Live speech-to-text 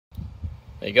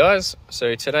Hey guys,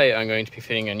 so today I'm going to be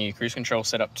fitting a new cruise control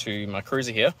setup to my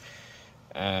cruiser here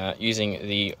using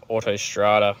the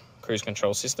Autostrada cruise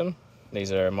control system.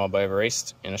 These are mob over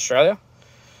east in Australia.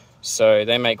 So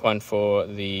they make one for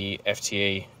the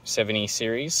FTE 70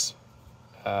 series,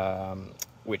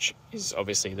 which is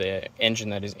obviously the engine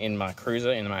that is in my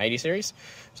cruiser in my 80 series.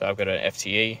 So I've got an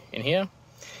FTE in here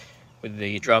with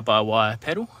the drive-by-wire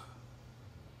pedal,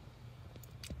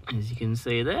 as you can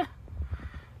see there.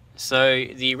 So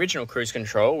the original cruise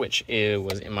control, which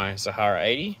was in my Sahara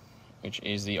 80, which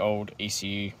is the old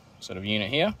ECU sort of unit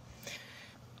here,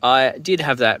 I did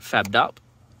have that fabbed up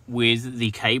with the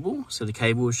cable. So the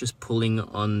cable was just pulling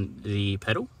on the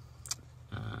pedal.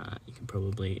 You can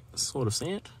probably sort of see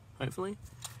it, hopefully.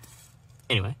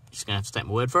 Anyway, just gonna have to take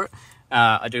my word for it.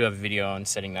 I do have a video on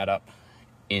setting that up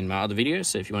in my other videos,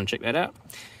 so if you want to check that out.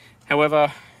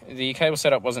 However, the cable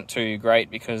setup wasn't too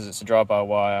great because it's a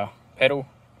drive-by-wire pedal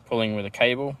pulling with a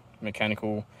cable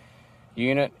mechanical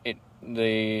unit.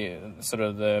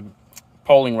 The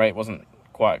polling rate wasn't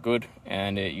quite good,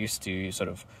 and it used to sort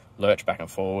of lurch back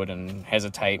and forward and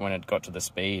hesitate when it got to the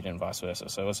speed and vice versa.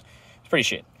 So it was pretty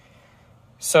shit.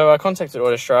 So I contacted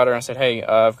Autostrada and I said, hey,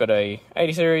 I've got a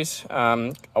 80 series.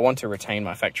 I want to retain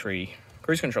my factory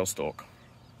cruise control stalk.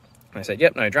 And I said,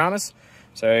 yep, no dramas.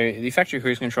 So the factory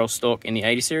cruise control stalk in the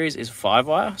 80 series is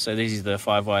 5-wire. So these are the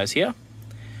 5 wires here.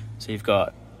 So you've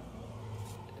got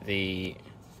the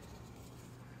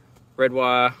red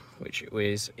wire, which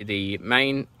is the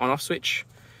main on-off switch,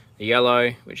 the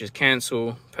yellow, which is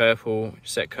cancel, purple,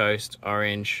 set coast,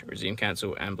 orange, resume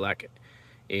cancel, and black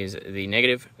is the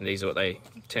negative. And these are what they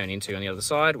turn into on the other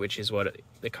side, which is what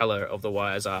the color of the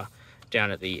wires are down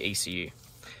at the ECU.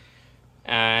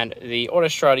 And the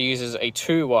Autostrada uses a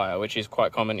 2-wire, which is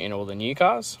quite common in all the new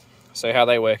cars. So how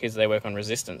they work is they work on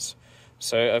resistance.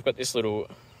 So I've got this little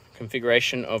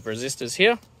configuration of resistors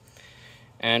here,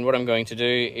 and what I'm going to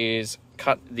do is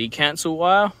cut the cancel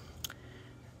wire,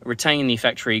 retain the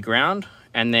factory ground,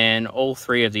 and then all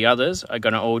 3 of the others are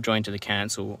going to all join to the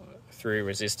cancel through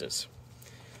resistors.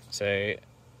 So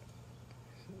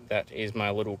that is my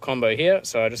little combo here.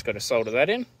 So I just got to solder that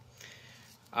in.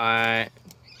 I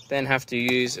then have to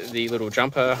use the little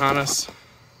jumper harness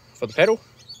for the pedal.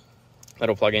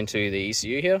 That'll plug into the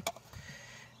ECU here.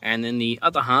 And then the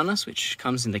other harness, which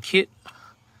comes in the kit,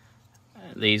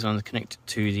 these ones connect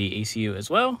to the ECU as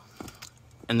well.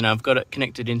 And then I've got it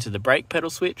connected into the brake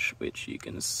pedal switch, which you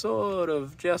can sort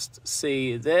of just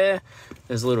see there.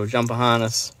 There's a little jumper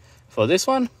harness for this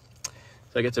one.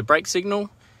 So it gets a brake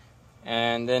signal.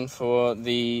 And then for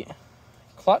the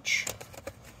clutch,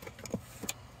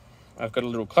 I've got a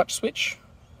little clutch switch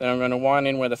that I'm going to wind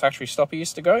in where the factory stopper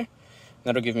used to go.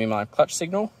 That'll give me my clutch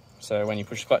signal. So when you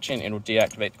push the clutch in, it'll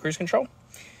deactivate the cruise control.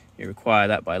 You require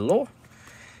that by law.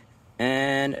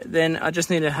 And then I just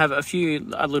need to have a few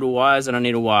little wires that I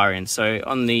need to wire in. So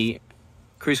on the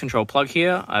cruise control plug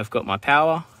here, I've got my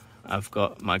power, I've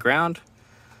got my ground,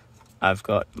 I've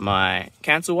got my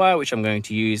cancel wire, which I'm going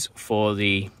to use for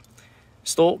the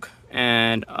stalk,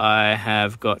 and I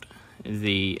have got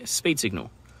the speed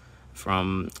signal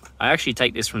I actually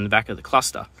take this from the back of the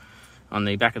cluster. On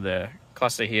the back of the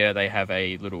cluster here, they have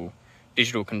a little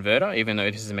digital converter, even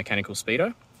though this is a mechanical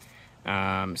speedo.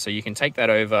 So you can take that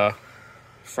over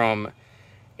from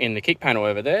in the kick panel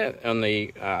over there on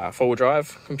the four-wheel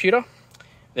drive computer.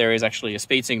 There is actually a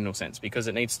speed signal sense because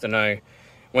it needs to know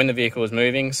when the vehicle is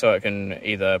moving, so it can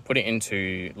either put it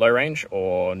into low range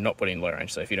or not put it in low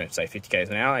range. So if you don't say 50 k's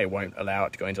an hour, it won't allow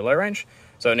it to go into low range.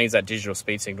 So it needs that digital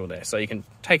speed signal there. So you can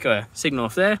take a signal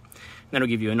off there, and that'll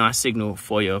give you a nice signal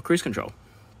for your cruise control.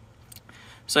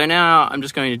 So now I'm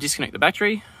just going to disconnect the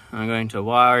battery. I'm going to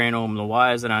wire in all the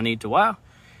wires that I need to wire,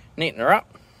 neaten her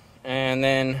up, and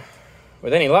then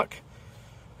with any luck,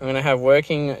 I'm going to have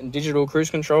working digital cruise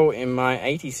control in my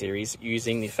 80 series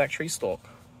using the factory stalk.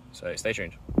 So stay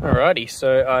tuned. Alrighty,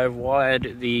 so I've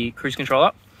wired the cruise control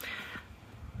up.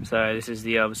 So this is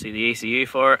obviously the ECU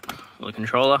for it, or the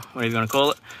controller, whatever you want to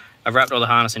call it. I've wrapped all the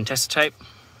harness in tester tape,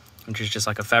 which is just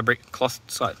like a fabric cloth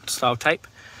style tape.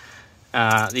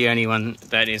 The only one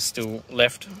that is still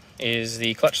left is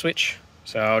the clutch switch.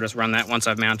 So I'll just run that once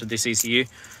I've mounted this ECU.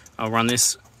 I'll run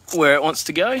this where it wants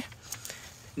to go.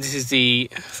 This is the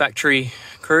factory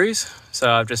cruise. So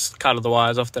I've just cut all the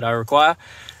wires off that I require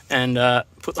and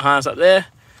put the harness up there.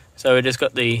 So we've just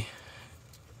got the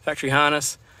factory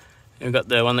harness. We've got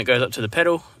the one that goes up to the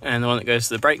pedal and the one that goes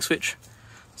to the brake switch.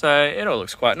 So it all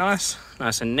looks quite nice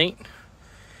and neat.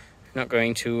 Not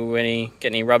going to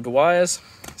get any rubbed wires.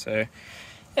 So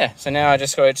yeah, so now I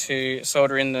just go to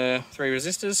solder in the 3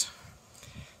 resistors.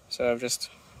 So I've just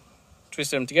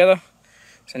twisted them together,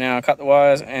 So now I cut the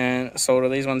wires and solder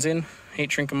these ones in,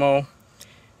 heat shrink them all,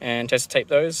 and test tape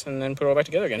those, and then put it all back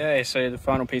together again. Okay, so the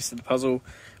final piece of the puzzle,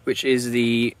 which is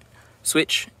the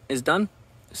switch, is done.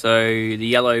 So the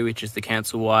yellow, which is the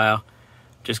cancel wire,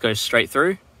 just goes straight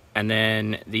through, and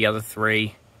then the other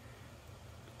three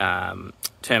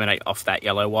terminate off that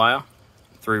yellow wire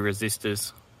through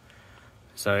resistors.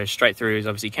 So straight through is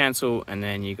obviously cancel, and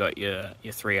then you got your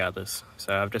three others.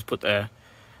 So I've just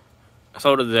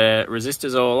soldered the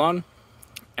resistors all on,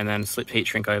 and then slipped heat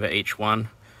shrink over each one.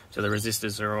 So the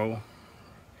resistors are all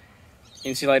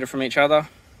insulated from each other,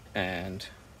 and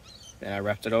then I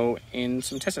wrapped it all in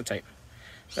some tester tape.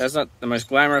 So that's not the most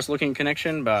glamorous looking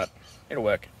connection, but it'll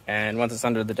work. And once it's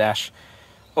under the dash,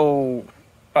 all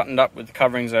buttoned up with the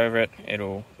coverings over it,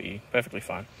 it'll be perfectly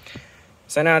fine.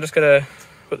 So now I just gotta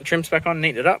put the trims back on,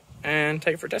 neaten it up, and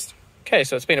take it for a test. Okay,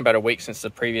 so it's been about a week since the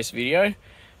previous video.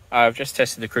 I've just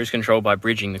tested the cruise control by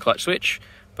bridging the clutch switch,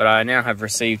 but I now have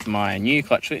received my new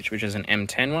clutch switch, which is an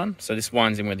M10 one. So this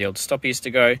winds in where the old stop used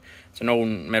to go. It's an all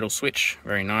metal switch,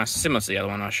 very nice, similar to the other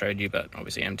one I showed you, but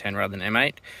obviously M10 rather than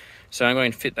M8. So I'm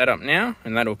going to fit that up now,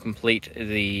 and that'll complete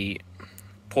the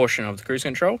portion of the cruise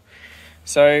control.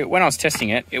 So when I was testing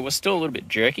it, it was still a little bit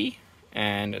jerky,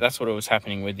 and that's what was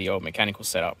happening with the old mechanical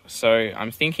setup. So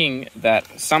I'm thinking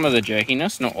that some of the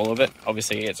jerkiness, not all of it,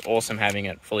 obviously it's awesome having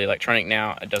it fully electronic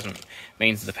now. It doesn't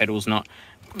means the pedal's not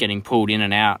getting pulled in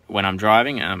and out when I'm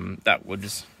driving. That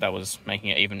was making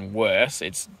it even worse.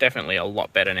 It's definitely a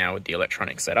lot better now with the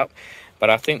electronic setup, but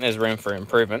I think there's room for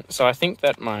improvement. So I think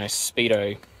that my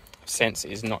speedo sense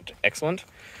is not excellent.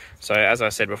 So as I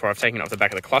said before, I've taken it off the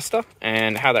back of the cluster,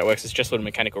 and how that works is just a little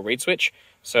mechanical reed switch.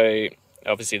 So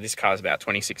obviously this car is about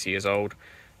 26 years old.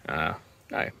 No,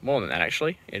 more than that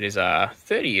actually. It is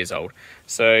 30 years old.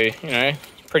 So, you know,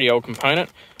 pretty old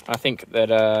component. I think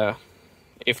that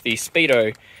if the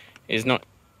speedo is not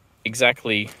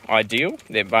exactly ideal,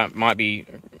 that might be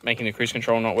making the cruise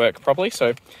control not work properly.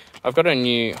 So I've got a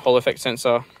new Hall effect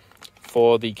sensor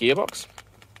for the gearbox.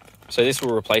 So this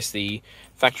will replace the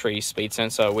factory speed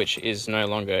sensor, which is no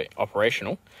longer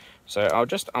operational. So I'll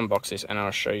just unbox this and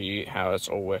I'll show you how it's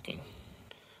all working.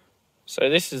 So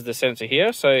this is the sensor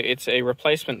here. So it's a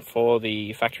replacement for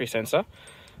the factory sensor.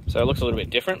 So it looks a little bit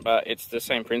different, but it's the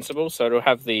same principle. So it'll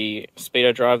have the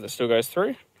speedo drive that still goes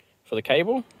through for the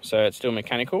cable. So it's still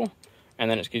mechanical, and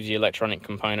then it gives you the electronic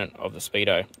component of the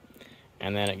speedo.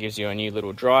 And then it gives you a new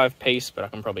little drive piece, but I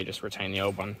can probably just retain the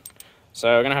old one. So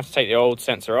I'm gonna have to take the old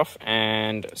sensor off,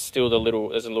 and still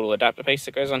there's a little adapter piece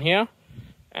that goes on here,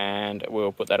 and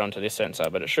we'll put that onto this sensor,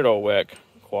 but it should all work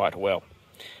quite well.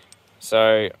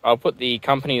 So I'll put the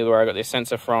company where I got this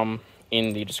sensor from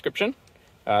in the description.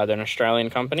 They're an Australian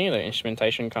company, the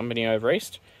instrumentation company over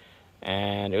east,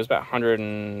 and it was about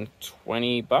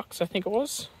 120 bucks, I think it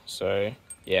was. So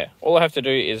yeah, all I have to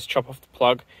do is chop off the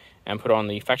plug and put on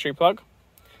the factory plug,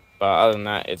 but other than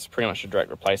that, it's pretty much a direct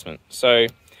replacement. So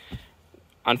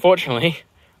unfortunately,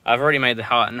 I've already made the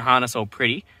harness all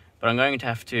pretty, but I'm going to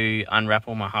have to unwrap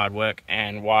all my hard work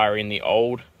and wire in the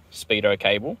old speedo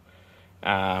cable,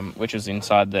 which is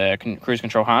inside the cruise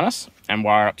control harness, and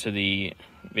wire up to the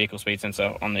vehicle speed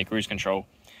sensor on the cruise control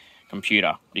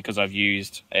computer, because I've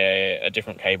used a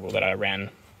different cable that I ran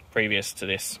previous to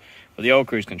this for the old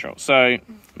cruise control. So a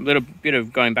little bit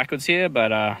of going backwards here,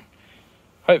 but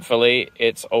hopefully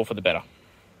it's all for the better.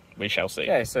 We shall see.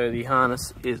 Okay, so the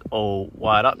harness is all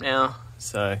wired up now.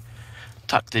 So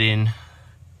tucked it in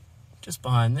just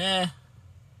behind there,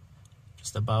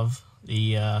 just above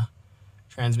the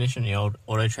transmission, the old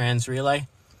auto trans relay.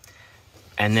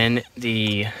 And then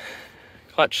the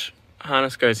clutch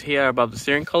harness goes here above the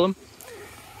steering column,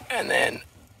 and then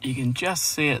you can just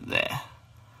see it there.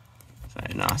 So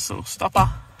nice little stopper,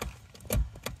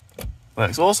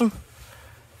 works awesome.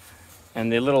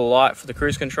 And the little light for the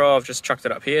cruise control, I've just chucked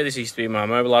it up here. This used to be my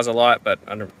mobilizer light, but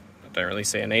I don't really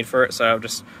see a need for it, so I've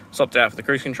just swapped it out for the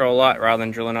cruise control light rather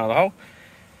than drilling out the hole.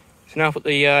 So now I'll put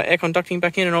the air conducting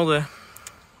back in and all the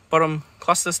bottom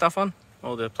cluster stuff on,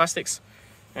 all the plastics,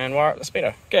 and wire up the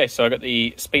speedo. Okay, so I got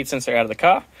the speed sensor out of the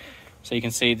car. So you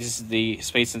can see this is the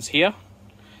speed sensor here.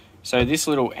 So this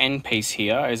little end piece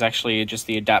here is actually just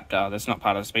the adapter that's not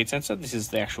part of the speed sensor. This is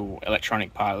the actual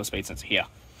electronic part of the speed sensor here.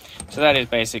 So that is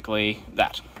basically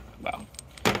that. Well,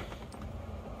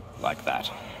 like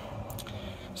that.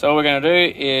 So what we're going to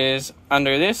do is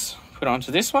undo this, put it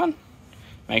onto this one,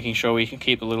 making sure we can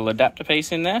keep the little adapter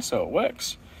piece in there so it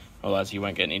works, otherwise you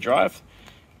won't get any drive.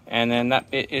 And then that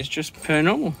bit is just per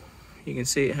normal. You can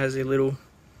see it has a little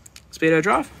speedo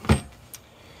drive.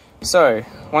 So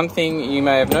one thing you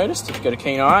may have noticed, if you've got a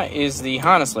keen eye, is the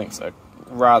harness links are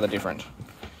rather different.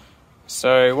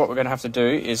 So what we're going to have to do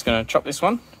is going to chop this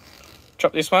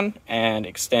one, and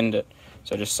extend it.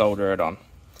 So just solder it on.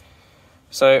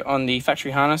 So on the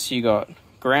factory harness, you got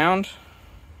ground,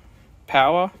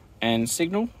 power, and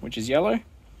signal, which is yellow.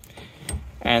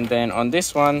 And then on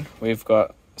this one, we've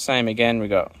got, same again, we've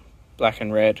got black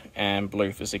and red and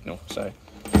blue for signal. So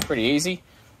pretty easy.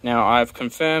 Now I've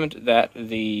confirmed that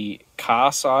the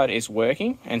car side is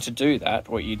working, and to do that,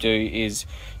 what you do is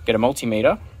get a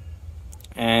multimeter,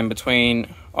 and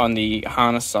on the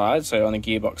harness side, so on the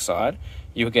gearbox side,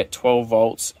 you'll get 12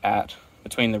 volts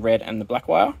between the red and the black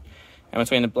wire, and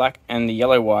between the black and the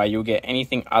yellow wire, you'll get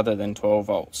anything other than 12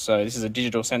 volts. So this is a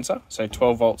digital sensor, so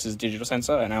 12 volts is a digital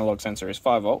sensor, an analog sensor is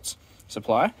 5 volts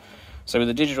supply. So with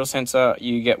a digital sensor,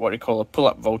 you get what we call a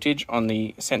pull-up voltage on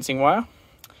the sensing wire,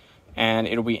 and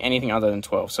it'll be anything other than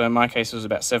 12. So in my case, it was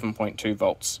about 7.2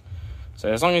 volts.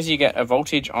 So as long as you get a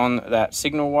voltage on that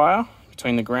signal wire,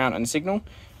 between the ground and the signal,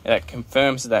 that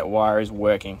confirms that wire is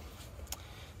working.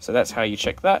 So that's how you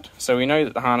check that. So we know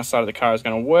that the harness side of the car is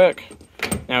going to work.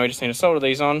 Now we just need to solder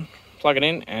these on, plug it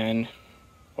in, and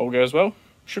all goes well.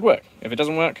 Should work. If it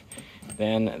doesn't work,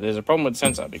 then there's a problem with the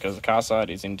sensor, because the car side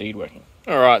is indeed working.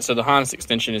 Alright, so the harness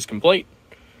extension is complete.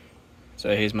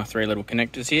 So here's my 3 little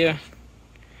connectors here.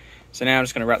 So now I'm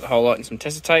just going to wrap the whole lot in some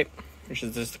tester tape, which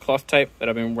is just the cloth tape that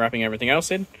I've been wrapping everything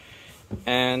else in.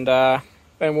 And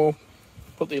then we'll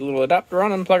put the little adapter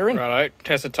on and plug her in. Righto,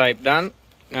 tester tape done.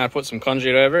 Now I put some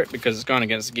conduit over it because it's going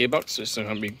against the gearbox, so it's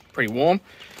going to be pretty warm.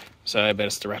 So better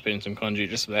to wrap it in some conduit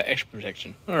just for that extra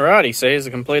protection. Alrighty, so here's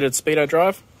the completed speedo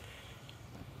drive.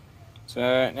 So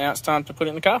now it's time to put it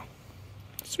in the car.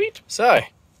 Sweet. So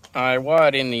I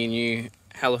wired in the new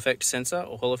Hall effect sensor,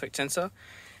 or Hall effect sensor,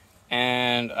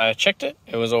 and I checked it.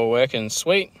 It was all working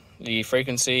sweet. The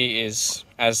frequency is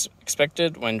as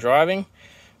expected when driving,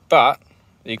 but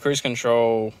the cruise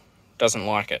control doesn't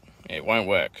like it. It won't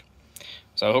work.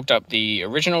 So I hooked up the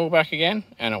original back again,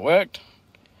 and it worked.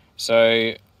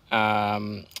 So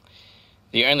the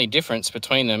only difference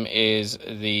between them is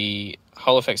the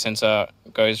Hall effect sensor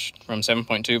goes from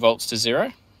 7.2 volts to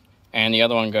 0, and the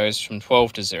other one goes from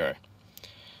 12 to 0.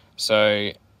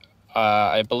 So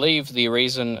I believe the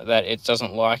reason that it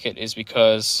doesn't like it is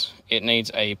because it needs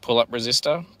a pull-up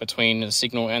resistor between the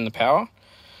signal and the power.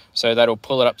 So that'll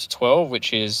pull it up to 12,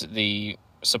 which is the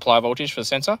supply voltage for the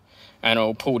sensor, and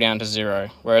it'll pull down to 0.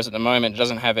 Whereas at the moment, it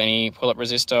doesn't have any pull-up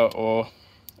resistor or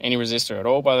any resistor at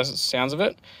all by the sounds of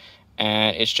it,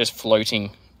 and it's just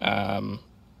floating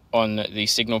on the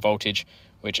signal voltage,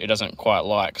 which it doesn't quite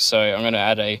like. So I'm going to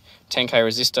add a 10k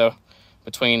resistor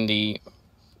between the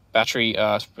battery,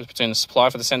 between the supply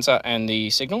for the sensor and the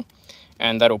signal,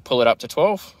 and that'll pull it up to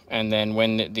 12. And then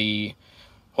when the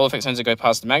Hall effect sensor goes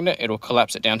past the magnet, it'll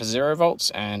collapse it down to 0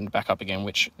 volts and back up again,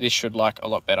 which this should like a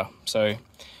lot better. So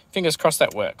fingers crossed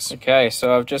that works. Okay,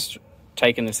 so I've just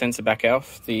taken the sensor back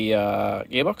off the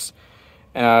gearbox,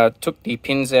 and took the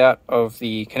pins out of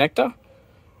the connector,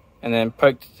 and then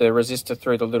poked the resistor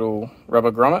through the little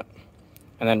rubber grommet,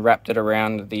 and then wrapped it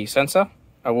around the sensor.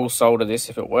 I will solder this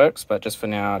if it works, but just for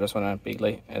now I just want to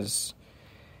be as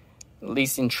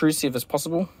least intrusive as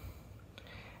possible.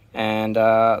 And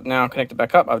now I'll connect it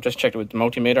back up. I've just checked it with the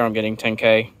multimeter. I'm getting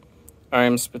 10k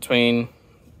ohms between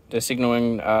the signal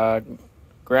and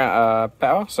ground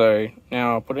power. So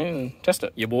now I'll put it in and test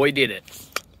it. Your boy did it.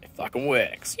 It fucking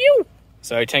works. Ew.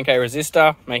 So 10k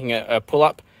resistor, making a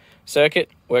pull-up circuit,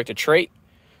 worked a treat.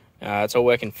 It's all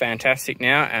working fantastic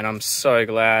now, and I'm so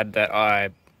glad that I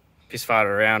piss-farted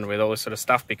around with all this sort of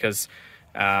stuff, because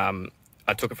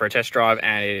I took it for a test drive,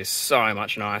 and it is so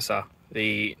much nicer.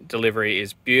 The delivery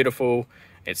is beautiful.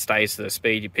 It stays to the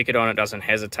speed you pick it on. It doesn't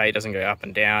hesitate, doesn't go up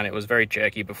and down. It was very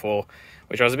jerky before,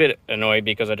 which I was a bit annoyed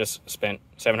because I just spent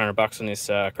 $700 on this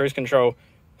cruise control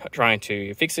trying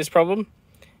to fix this problem,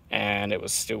 and it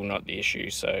was still not the issue.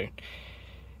 So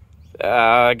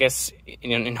I guess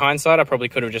in hindsight, I probably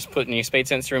could have just put a new speed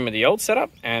sensor in with the old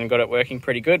setup and got it working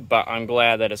pretty good, but I'm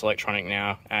glad that it's electronic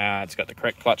now. It's got the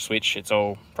correct clutch switch. It's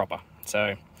all proper.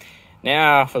 So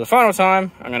now, for the final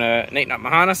time, I'm going to neaten up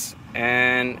my harness,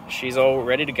 and she's all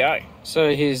ready to go.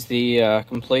 So here's the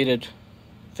completed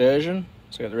version.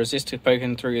 So I've got the resistor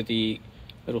poking through the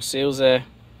little seals there,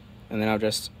 and then I've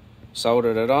just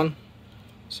soldered it on.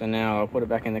 So now I'll put it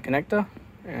back in the connector,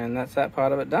 and that's that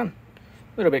part of it done.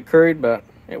 A little bit crude, but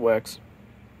it works.